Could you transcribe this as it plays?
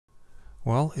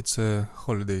Well, it's a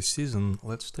holiday season.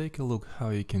 Let's take a look how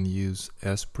you can use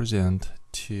Spresent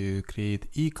to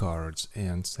create eCards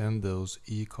and send those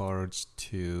eCards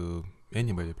to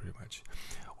anybody pretty much.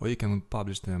 Or you can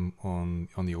publish them on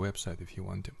your website if you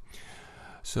want to.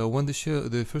 So when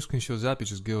the first screen shows up, you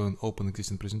just go and open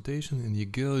existing presentation and you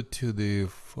go to the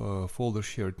folder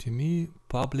shared to me,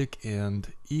 public and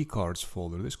eCards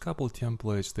folder. There's a couple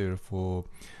templates there for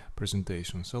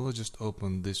presentation. So let's just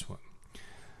open this one.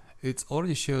 It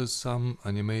already shows some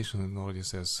animation and already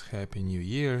says Happy New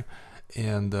Year,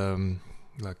 and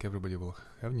like everybody will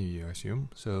have New Year, I assume.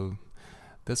 So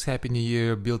that's Happy New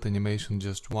Year, build animation,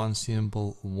 just one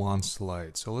simple one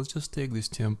slide. So let's just take this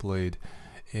template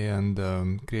and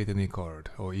create an e-card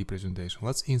or e-presentation.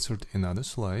 Let's insert another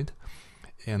slide,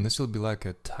 and this will be like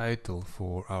a title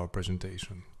for our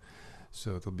presentation.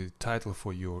 So it will be title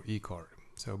for your e-card.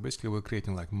 So basically we're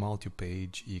creating like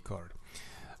multi-page e-card.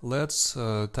 Let's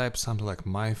type something like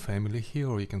my family here,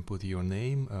 or you can put your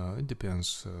name. It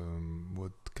depends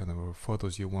what kind of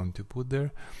photos you want to put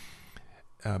there,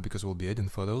 because we'll be adding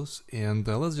photos. And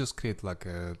let's just create like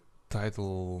a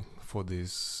title for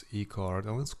this e-card,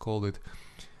 and let's call it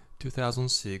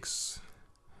 2006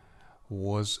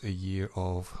 was a year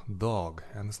of dog.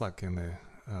 And it's like in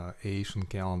the Asian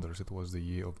calendars, it was the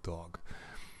year of dog.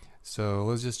 So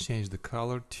let's just change the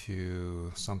color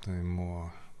to something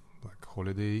more like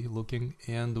holiday looking,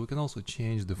 and we can also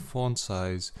change the font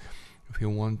size if you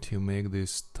want to make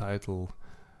this title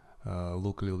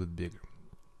look a little bit bigger.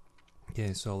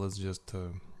 Okay, so let's just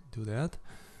do that.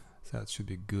 So that should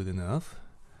be good enough.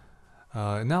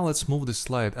 Now let's move the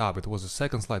slide up. It was the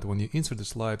second slide. When you insert the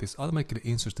slide, it's automatically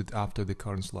inserted after the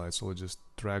current slide. So we'll just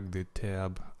drag the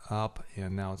tab up,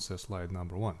 and now it says slide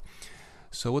number 1.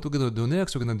 So what we're going to do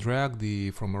next, we're going to drag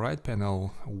from the right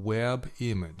panel web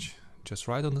image just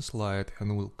right on the slide,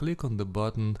 and we'll click on the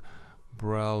button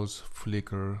Browse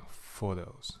Flickr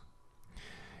Photos.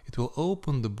 It will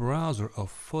open the browser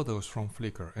of photos from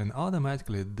Flickr, and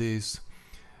automatically this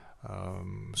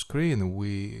screen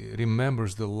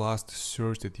remembers the last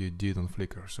search that you did on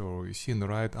Flickr. So you see in the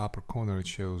right upper corner it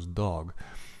shows dog.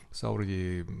 So I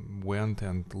already went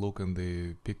and looked at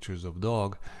the pictures of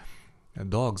dogs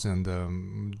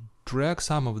and drag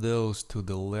some of those to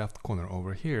the left corner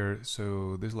over here.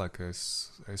 So there's like a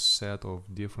set of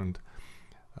different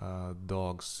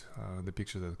dogs, the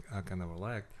pictures that I kind of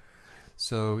like.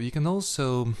 So you can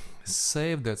also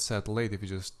save that set later if you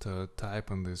just type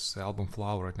on this album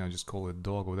flower right now, just call it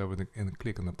dog or whatever, and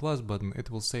click on the plus button. It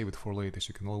will save it for later, so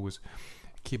you can always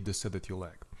keep the set that you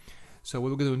like. So what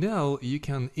we're going to do now, you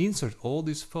can insert all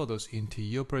these photos into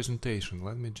your presentation.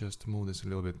 Let me just move this a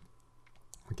little bit.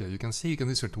 Okay, you can see you can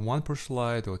insert 1 per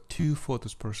slide or 2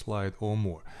 photos per slide or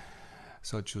more.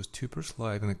 So I choose 2 per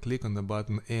slide and I click on the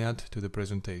button Add to the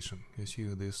presentation. You see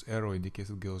this arrow indicates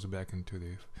it goes back into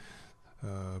the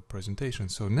presentation.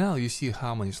 So now you see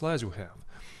how many slides we have.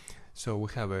 So we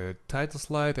have a title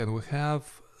slide, and we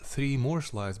have 3 more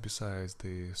slides besides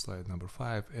the slide number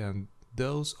 5, and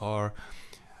those are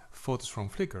photos from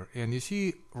Flickr. And you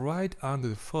see right under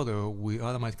the photo we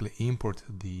automatically import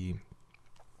the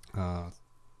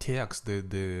text,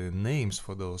 the names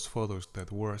for those photos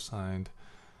that were assigned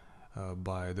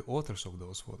by the authors of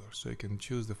those photos. So you can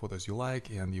choose the photos you like,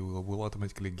 and you will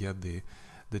automatically get the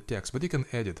text, but you can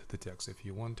edit the text if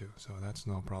you want to, so that's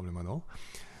no problem at all.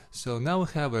 So now we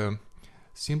have a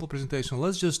simple presentation.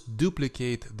 Let's just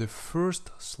duplicate the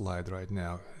first slide right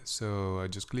now. So I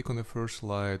just click on the first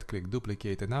slide, click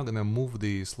duplicate, and now I'm gonna move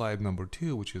the slide number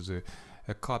 2, which is a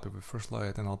copy of the first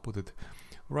slide, and I'll put it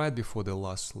right before the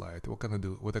last slide. What I'm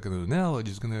gonna do now, I'm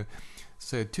just gonna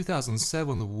say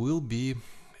 2007 will be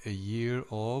a year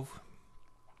of,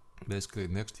 basically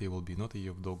next year will be not a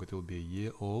year of dog, it will be a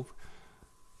year of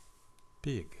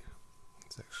pig.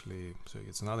 It's actually, so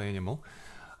it's another animal,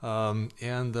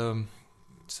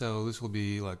 so this will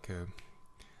be like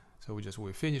so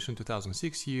we finish in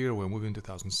 2006 year, we're moving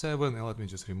 2007, and let me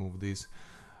just remove this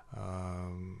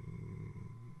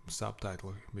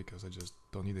subtitle because I just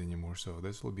don't need it anymore. So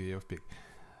this will be year of pig,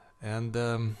 and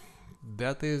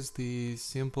that is the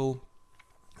simple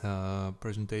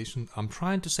presentation. I'm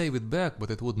trying to save it back,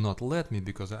 but it would not let me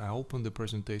because I opened the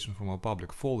presentation from a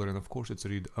public folder, and of course it's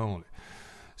read only.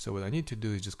 So what I need to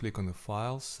do is just click on the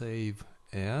file, save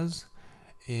as,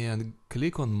 and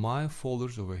click on my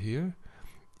folders over here,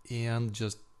 and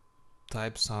just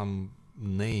type some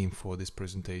name for this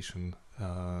presentation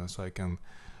so I can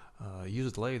use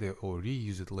it later or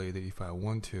reuse it later if I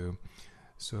want to.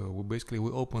 So we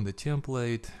opened the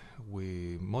template,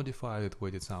 we modified it,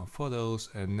 we did some photos,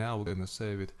 and now we're gonna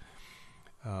save it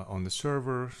on the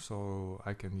server so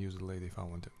I can use it later if I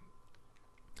want to.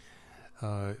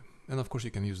 And of course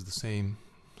you can use the same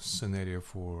scenario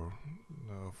for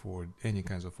any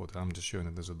kinds of photo. I'm just showing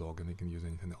it as a dog, and you can use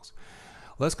anything else.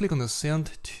 Let's click on the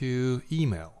send to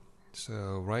email.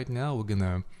 So right now we're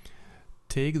gonna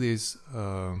take this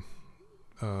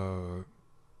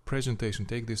presentation,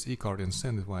 take this eCard and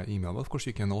send it via email. Of course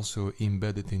you can also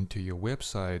embed it into your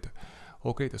website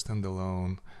or create a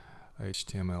standalone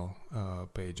HTML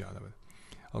page out of it.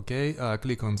 Okay,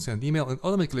 click on send email. It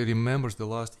automatically remembers the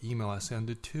last email I sent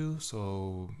it to,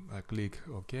 so I click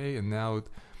OK, and now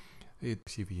it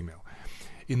receives email.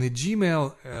 In the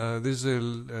Gmail, there's a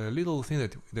little thing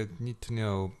that you need to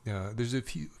know. There's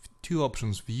two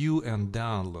options, view and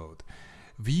download.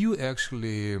 View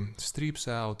actually strips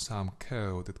out some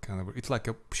code. It's like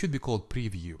should be called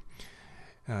preview.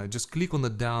 Just click on the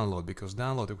download, because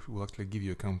download will actually give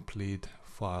you a complete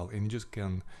file, and you just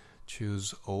can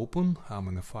choose open. I'm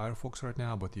in the Firefox right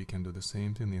now, but you can do the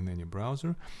same thing in any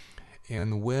browser.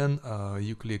 And when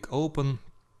you click open,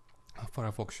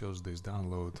 Firefox shows this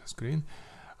download screen.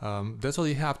 That's all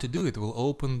you have to do. It will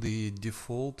open the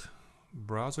default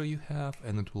browser you have,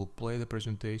 and it will play the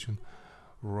presentation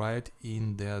right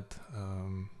in that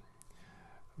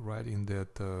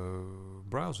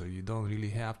browser. You don't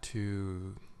really have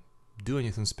to do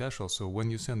anything special. So when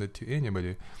you send it to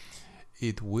anybody,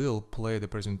 it will play the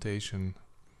presentation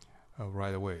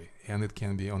right away, and it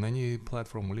can be on any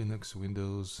platform, Linux,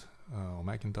 Windows, or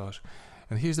Macintosh.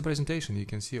 And here's the presentation. You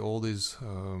can see all these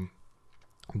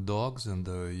dogs, and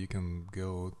you can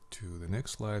go to the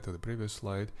next slide or the previous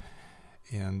slide,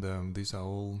 and these are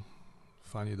all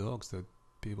funny dogs that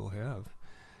people have.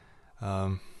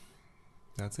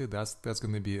 That's it. That's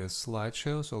going to be a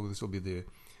slideshow. So this will be the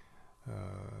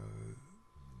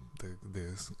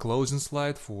closing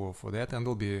slide for that, and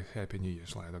there'll be a Happy New Year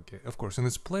slide. Okay, of course, and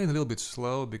it's playing a little bit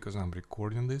slow because I'm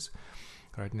recording this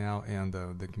right now, and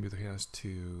the computer has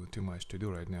too much to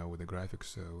do right now with the graphics.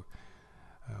 So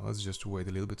let's just wait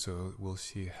a little bit, so we'll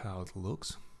see how it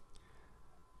looks.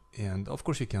 And of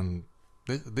course you can,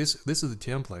 this is the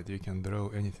template. You can draw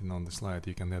anything on the slide.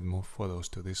 You can add more photos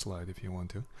to this slide if you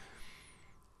want to.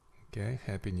 Okay,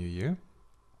 Happy New Year.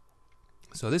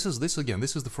 So this is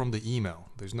from the email.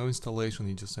 There's no installation.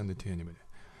 You just send it to anybody.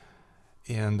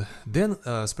 And then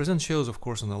Spresent shows, of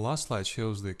course, on the last slide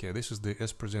shows the, okay, this is the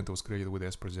Spresent. It was created with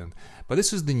Spresent, but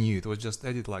this is the new. It was just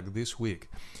added like this week.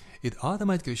 It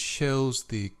automatically shows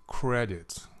the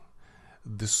credits,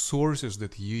 the sources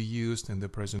that you used in the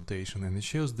presentation, and it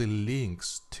shows the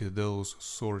links to those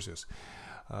sources.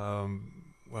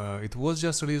 It was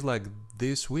just released like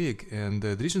this week, and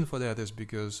the reason for that is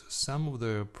because some of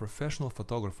the professional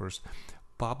photographers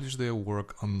publish their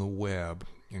work on the web,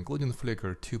 including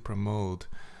Flickr, to promote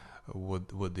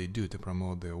what they do, to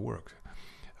promote their work.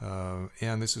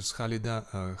 And this is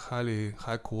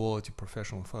high quality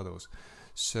professional photos.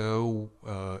 So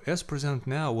Spresent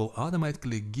now will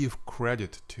automatically give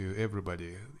credit to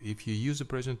everybody. If you use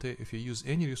if you use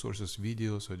any resources,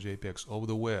 videos or JPEGs over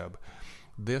the web,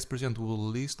 the Spresent will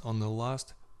list on the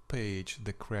last page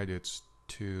the credits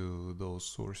to those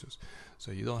sources.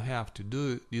 So you don't have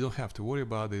to worry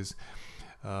about this.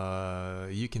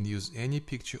 You can use any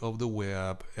picture of the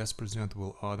web. Spresent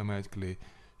will automatically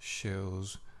show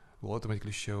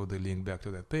the link back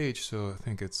to that page. So I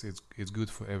think it's good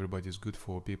for everybody. It's good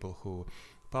for people who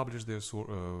publish their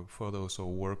photos or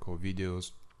work or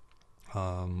videos,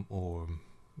 or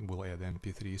will add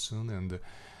MP3 soon, and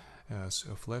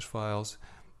Flash files,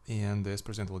 and the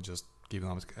Spresent will just give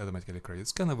automatically credit.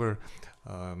 It's kind of a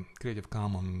Creative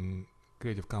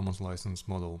Commons license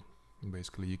model.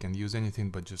 Basically, you can use anything,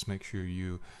 but just make sure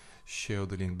you show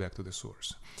the link back to the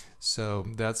source. So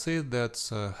that's it. That's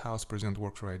how Spresent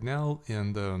works right now.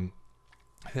 And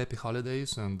happy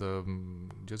holidays, and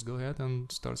just go ahead and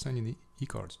start sending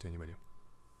eCards to anybody.